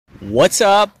What's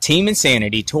up, Team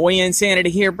Insanity? Toy Insanity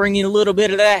here, bringing a little bit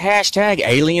of that hashtag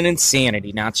Alien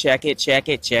Insanity. Now check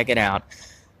it out.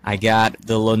 I got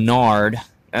the Lanard,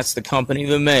 that's the company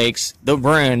that makes the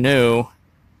brand new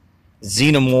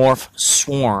Xenomorph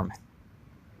Swarm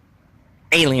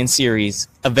Alien series,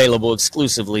 available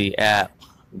exclusively at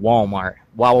Walmart.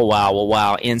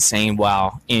 Wow, insane,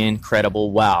 wow,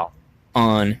 incredible, wow,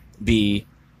 unbelievable.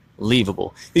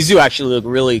 These do actually look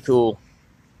really cool.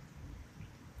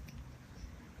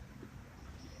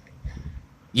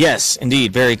 Yes,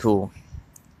 indeed, very cool.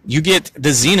 You get the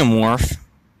Xenomorph,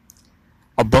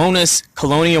 a bonus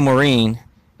Colonial Marine,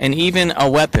 and even a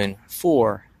weapon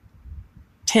for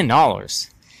 $10.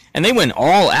 And they went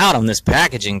all out on this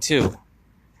packaging, too.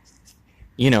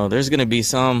 You know, there's going to be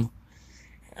some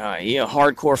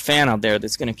hardcore fan out there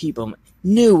that's going to keep them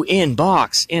new in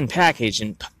box, in package,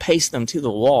 and paste them to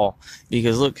the wall.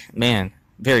 Because, look, man,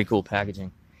 very cool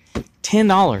packaging.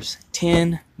 $10.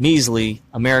 10 measly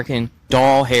American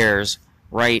doll hairs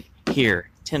right here.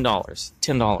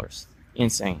 $10.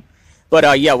 Insane.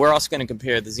 But, yeah, we're also going to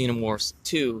compare the Xenomorphs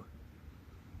to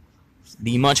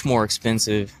the much more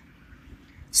expensive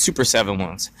Super 7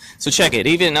 ones. So check it.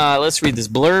 Even, let's read this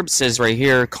blurb. It says right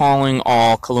here, calling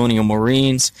all Colonial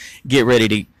Marines, get ready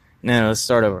to... No, let's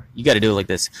start over. You got to do it like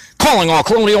this. Calling all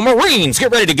Colonial Marines,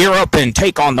 get ready to gear up and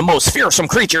take on the most fearsome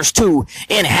creatures to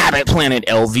inhabit planet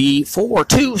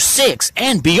LV-426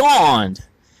 and beyond.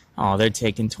 Oh, they're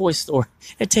taking Toy Story.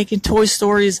 They're taking Toy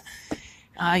Story's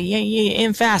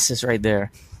emphasis right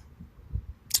there.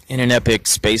 In an epic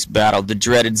space battle, the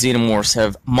dreaded Xenomorphs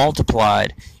have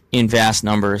multiplied in vast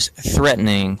numbers,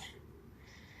 threatening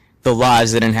the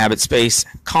lives that inhabit space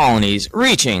colonies,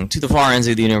 reaching to the far ends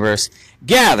of the universe.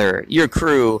 Gather your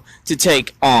crew to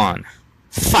take on,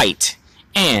 fight,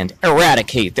 and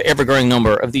eradicate the ever-growing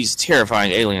number of these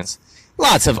terrifying aliens.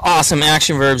 Lots of awesome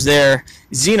action verbs there.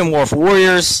 Xenomorph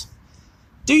warriors.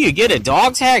 Do you get a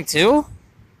dog tag too?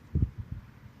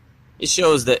 It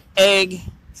shows the egg,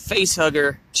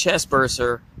 facehugger, chest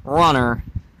burster, runner,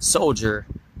 soldier,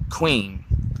 queen.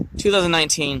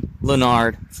 2019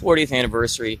 Lanard 40th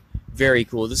anniversary. Very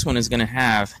cool. This one is going to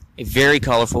have a very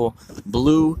colorful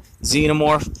blue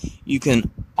Xenomorph. You can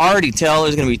already tell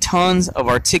there's going to be tons of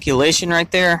articulation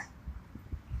right there.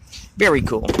 Very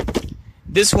cool.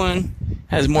 This one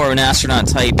has more of an astronaut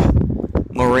type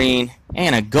Marine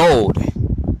and a gold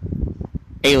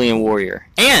alien warrior.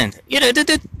 And,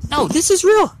 no, this is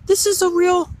real. This is a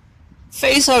real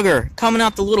facehugger coming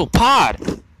out the little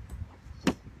pod.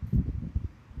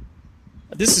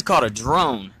 This is called a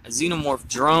drone, a Xenomorph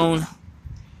drone,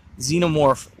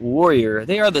 Xenomorph warrior.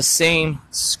 They are the same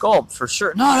sculpt for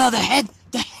sure. No, the head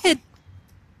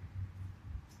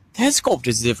sculpt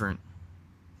is different.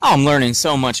 Oh, I'm learning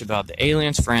so much about the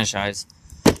Aliens franchise.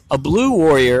 A blue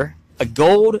warrior, a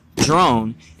gold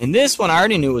drone, and this one I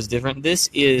already knew was different. This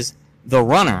is the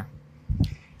runner,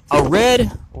 a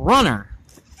red runner.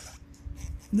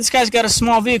 This guy's got a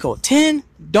small vehicle,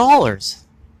 $10.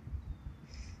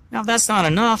 Now, if that's not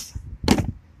enough,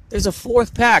 there's a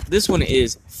fourth pack. This one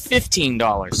is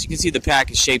 $15. You can see the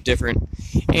pack is shaped different.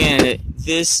 And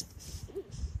this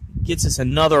gets us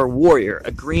another warrior,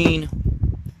 a green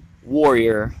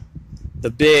warrior, the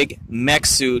big mech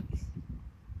suit,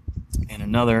 and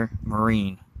another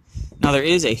Marine. Now, there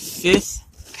is a fifth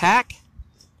pack,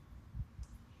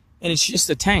 and it's just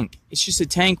a tank. It's just a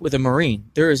tank with a Marine.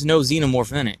 There is no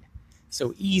Xenomorph in it.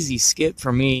 So, easy skip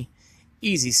for me,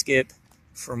 easy skip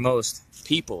for most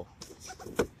people.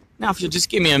 Now, if you'll just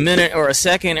give me a minute or a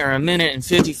second or a minute and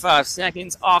 55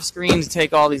 seconds off screen to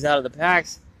take all these out of the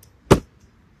packs,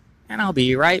 and I'll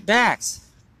be right back.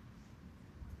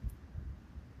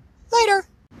 Later.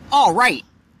 All right.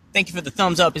 Thank you for the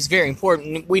thumbs up. It's very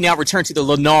important. We now return to the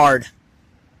Lanard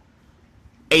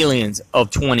Aliens of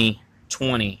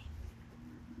 2020.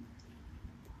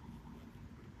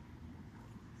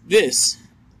 This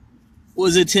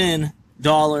was a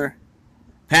 $10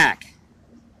 pack.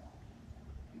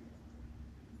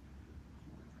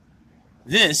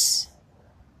 This,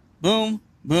 boom,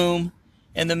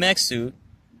 and the mech suit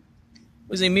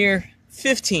was a mere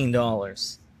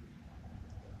 $15.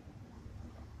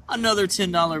 Another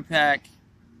 $10 pack,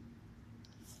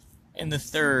 and the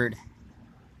third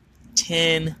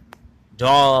 $10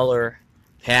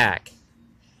 pack.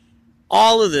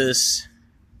 All of this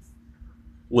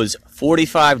was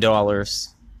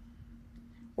 $45.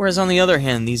 Whereas on the other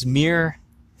hand, these mere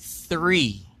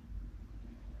 3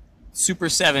 Super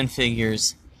 7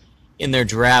 figures in their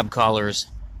drab colors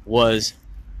was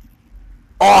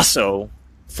also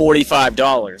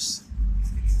 $45.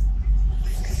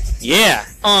 Yeah,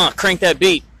 crank that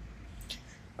beat.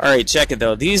 All right, check it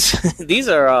though. These these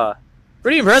are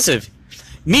pretty impressive.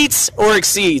 Meets or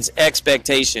exceeds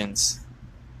expectations.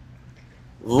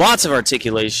 Lots of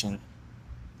articulation.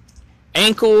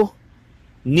 Ankle,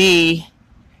 knee,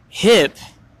 hip,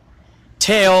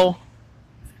 tail,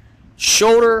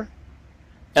 shoulder,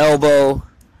 elbow,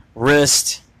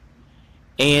 wrist,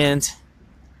 and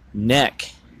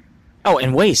neck. Oh,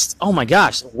 and waist. Oh my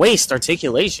gosh, waist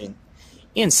articulation.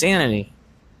 Insanity.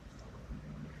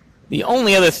 The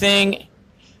only other thing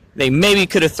they maybe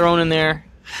could have thrown in there,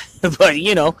 but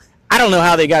you know, I don't know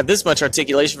how they got this much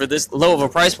articulation for this low of a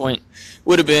price point,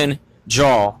 would have been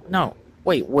jaw. No,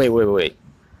 wait.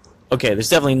 Okay, there's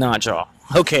definitely not jaw.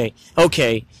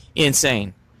 Okay,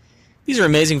 insane. These are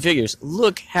amazing figures.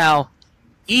 Look how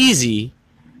easy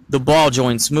the ball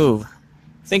joints move.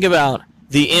 Think about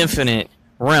the infinite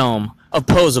realm of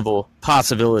posable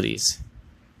possibilities.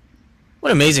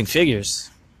 What amazing figures.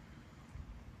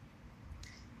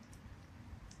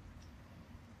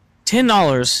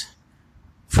 $10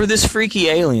 for this freaky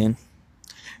alien.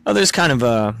 Oh, there's kind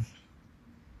of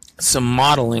some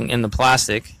modeling in the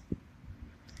plastic.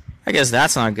 I guess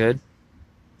that's not good.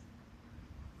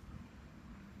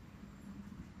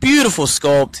 Beautiful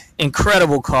sculpt,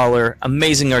 incredible color,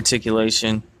 amazing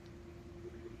articulation.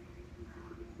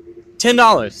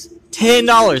 $10.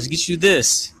 $10 gets you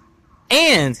this.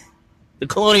 And the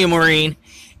Colonial Marine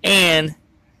and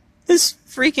this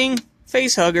freaking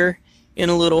face hugger in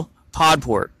a little pod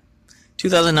port.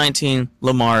 2019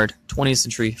 Lanard 20th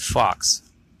Century Fox.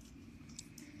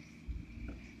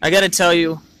 I gotta tell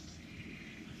you,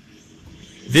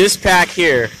 this pack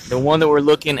here, the one that we're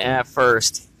looking at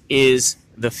first, is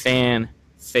the fan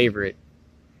favorite.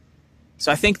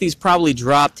 So I think these probably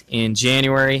dropped in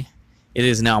January. It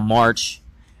is now March.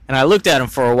 And I looked at them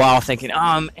for a while thinking,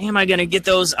 am I going to get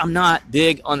those? I'm not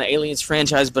big on the Aliens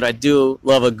franchise, but I do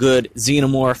love a good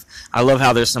Xenomorph. I love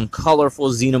how there's some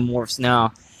colorful Xenomorphs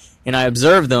now. And I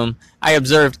observed them. I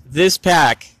observed this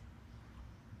pack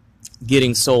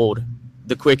getting sold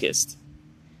the quickest.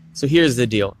 So here's the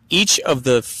deal. Each of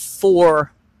the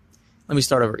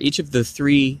each of the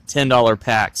three $10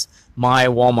 packs, my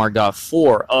Walmart got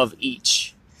 4 of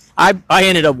each. I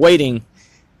ended up waiting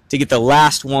to get the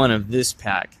last one of this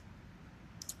pack,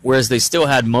 whereas they still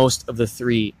had most of the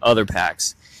 3 other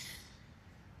packs.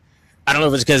 I don't know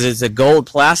if it's because it's a gold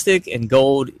plastic, and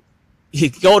gold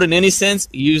in any sense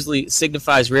usually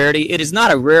signifies rarity. It is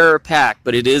not a rarer pack,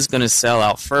 but it is going to sell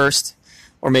out first.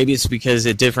 Or maybe it's because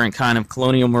a different kind of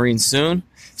Colonial Marine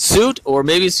suit, or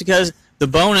maybe it's because the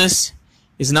bonus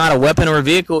is not a weapon or a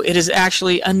vehicle. It is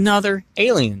actually another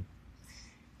alien.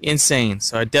 Insane.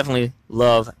 So I definitely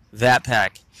love that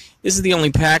pack. This is the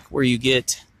only pack where you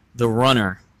get the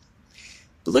runner.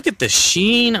 But look at the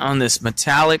sheen on this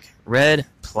metallic red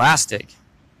plastic.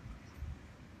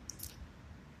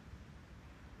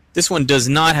 This one does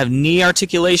not have knee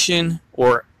articulation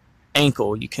or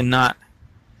ankle. You cannot...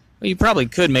 Well, you probably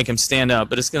could make him stand up,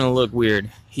 but it's going to look weird.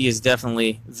 He is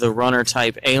definitely the runner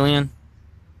type alien.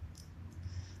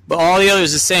 But all the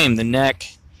others are the same. The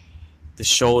neck, the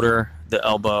shoulder, the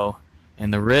elbow,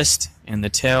 and the wrist, and the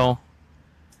tail.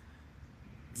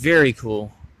 Very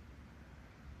cool.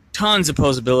 Tons of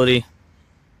posability.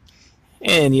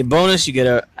 And your bonus, you get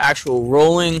an actual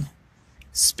rolling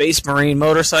Space Marine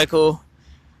motorcycle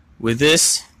with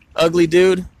this ugly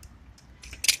dude.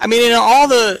 I mean, in all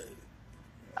the...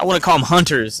 I want to call them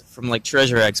hunters from like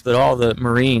Treasure X, but all the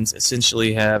Marines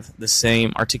essentially have the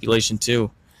same articulation too.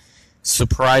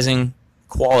 Surprising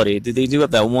quality. They do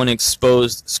have that one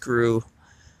exposed screw,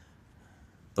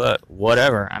 but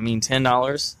whatever. I mean,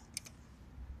 $10.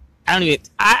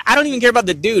 I don't even care about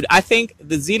the dude. I think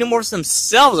the Xenomorphs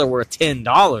themselves are worth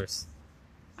 $10.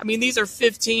 I mean, these are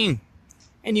 $15,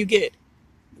 and you get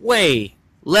way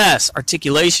less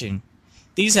articulation.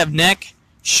 These have neck,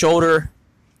 shoulder,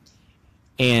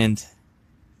 and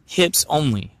hips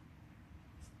only.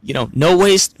 You know, no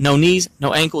waist, no knees,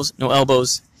 no ankles, no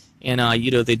elbows, and you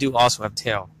know, they do also have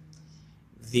tail.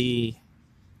 The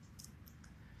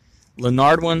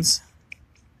Lanard ones,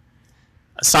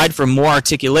 aside from more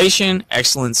articulation,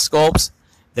 excellent sculpts,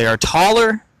 they are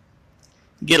taller,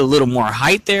 get a little more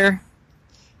height there,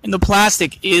 and the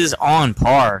plastic is on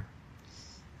par.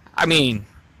 I mean,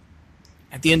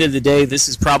 at the end of the day, this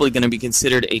is probably going to be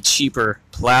considered a cheaper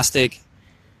plastic,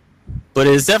 but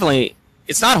it's definitely,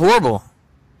 it's not horrible.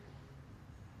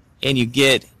 And you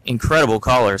get incredible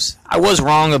colors. I was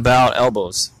wrong about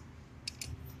elbows.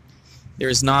 There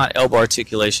is not elbow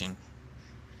articulation.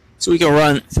 So we can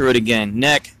run through it again.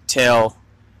 Neck, tail,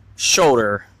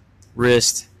 shoulder,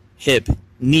 wrist, hip,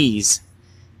 knees,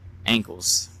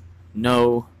 ankles.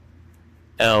 No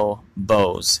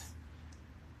elbows.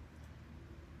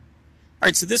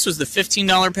 Alright, so this was the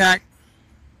 $15 pack.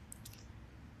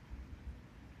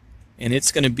 And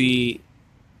it's going to be,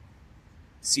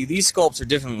 see, these sculpts are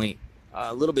differently,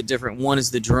 a little bit different. One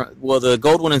is the drone, well, the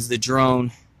gold one is the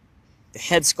drone. The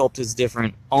head sculpt is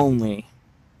different only.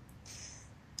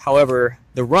 However,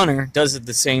 the runner does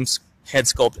the same head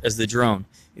sculpt as the drone.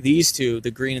 These two,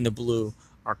 the green and the blue,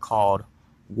 are called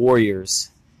warriors.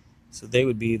 So they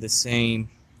would be the same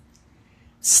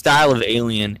style of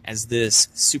alien as this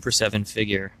Super 7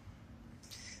 figure.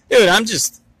 Dude, I'm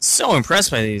just so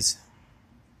impressed by these.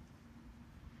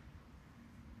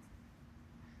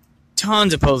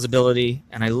 Tons of posability,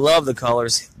 and I love the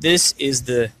colors. This is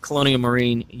the Colonial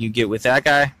Marine you get with that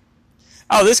guy.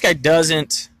 Oh, this guy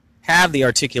doesn't have the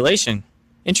articulation.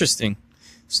 Interesting.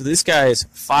 So this guy is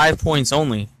 5 points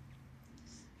only.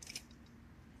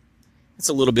 That's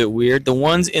a little bit weird. The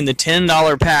ones in the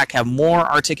 $10 pack have more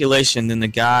articulation than the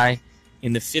guy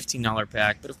in the $15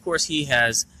 pack, but of course he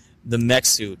has the mech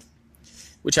suit,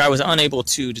 which I was unable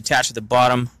to detach at the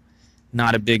bottom.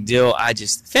 Not a big deal. I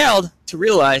just failed to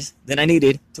realize that I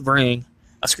needed to bring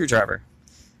a screwdriver.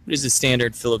 It is a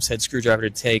standard Phillips head screwdriver to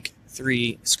take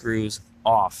 3 screws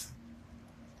off.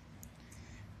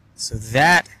 So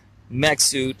that mech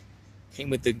suit came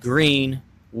with the green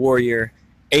warrior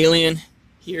alien.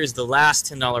 Here's the last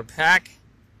 $10 pack.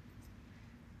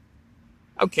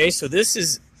 Okay, so this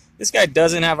guy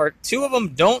doesn't have two of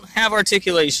them don't have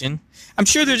articulation. I'm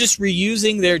sure they're just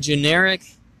reusing their generic,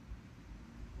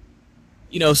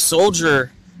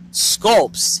 soldier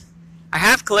sculpts. I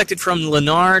have collected from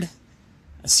Lanard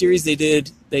a series they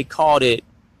did. They called it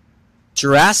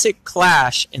Jurassic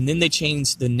Clash, and then they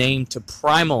changed the name to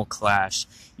Primal Clash.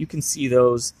 You can see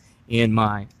those in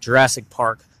my Jurassic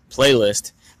Park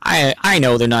playlist. I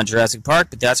know they're not Jurassic Park,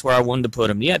 but that's where I wanted to put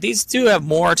them. Yeah, these two have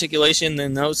more articulation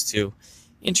than those two.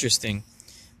 Interesting.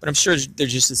 But I'm sure they're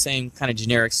just the same kind of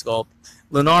generic sculpt.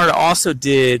 Lanard also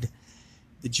did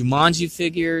the Jumanji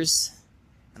figures,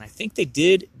 and I think they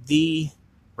did the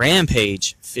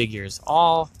Rampage figures.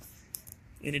 All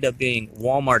ended up being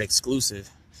Walmart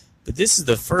exclusive. But this is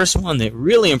the first one that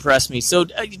really impressed me. So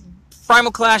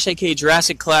Primal Clash, aka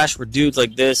Jurassic Clash, were dudes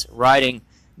like this riding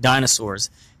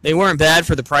dinosaurs. They weren't bad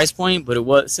for the price point,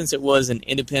 but since it was an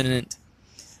independent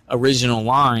original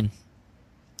line,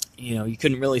 you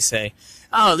couldn't really say,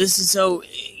 oh, this is so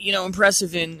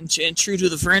impressive and true to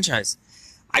the franchise.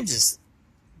 I'm just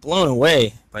blown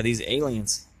away by these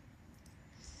aliens.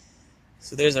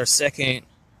 So there's our second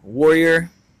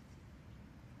warrior.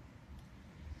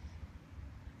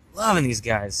 Loving these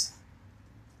guys.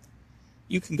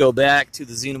 You can go back to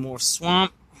the Xenomorph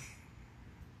swamp.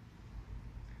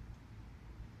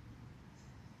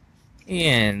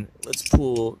 And let's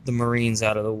pull the Marines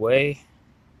out of the way.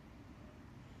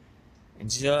 And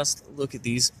just look at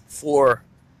these 4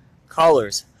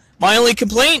 colors. My only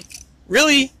complaint,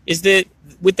 really, is that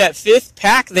with that 5th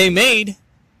pack they made,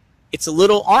 it's a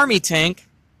little army tank.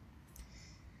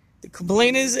 The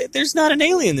complaint is that there's not an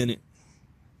alien in it.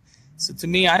 So to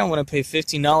me, I don't want to pay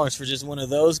 $15 for just one of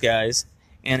those guys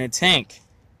and a tank.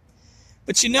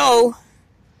 But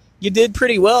you did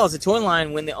pretty well as a toy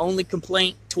line when the only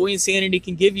complaint Toy Insanity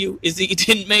can give you is that you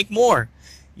didn't make more.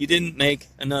 You didn't make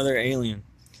another alien.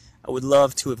 I would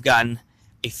love to have gotten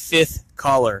a 5th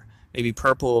color, maybe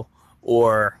purple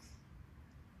or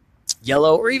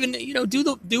yellow, or even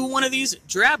do one of these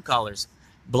drab colors,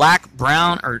 black,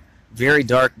 brown, or very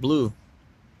dark blue.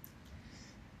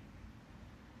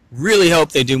 Really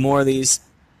hope they do more of these.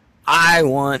 I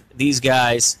want these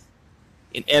guys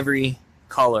in every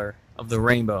color of the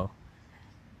rainbow.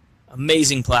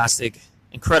 Amazing plastic,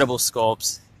 incredible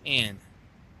sculpts, and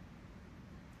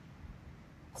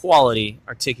quality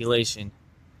articulation.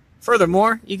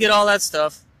 Furthermore, you get all that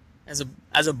stuff as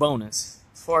a bonus.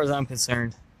 As far as I'm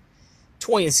concerned,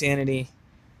 Toy Insanity,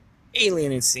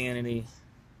 Alien Insanity.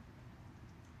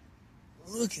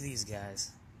 Look at these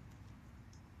guys.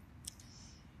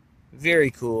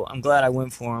 Very cool. I'm glad I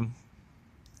went for them.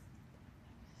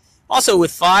 Also,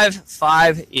 with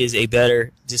 5 is a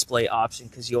better display option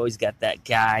because you always got that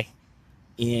guy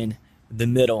in the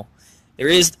middle. There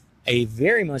is a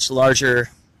very much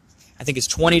larger, I think it's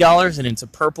 $20, and it's a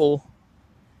purple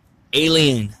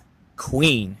alien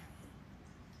queen.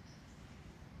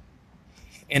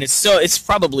 And it's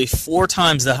probably 4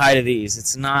 times the height of these.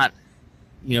 It's not,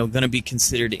 going to be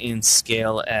considered in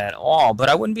scale at all. But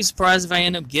I wouldn't be surprised if I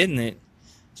end up getting it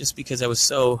just because I was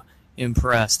so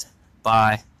impressed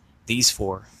by these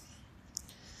 4.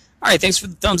 Alright, thanks for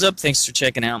the thumbs up. Thanks for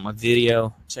checking out my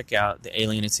video. Check out the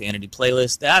Alien Insanity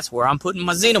playlist. That's where I'm putting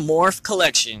my Xenomorph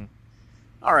collection.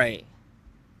 Alright.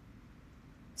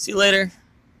 See you later.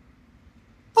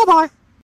 Bye-bye.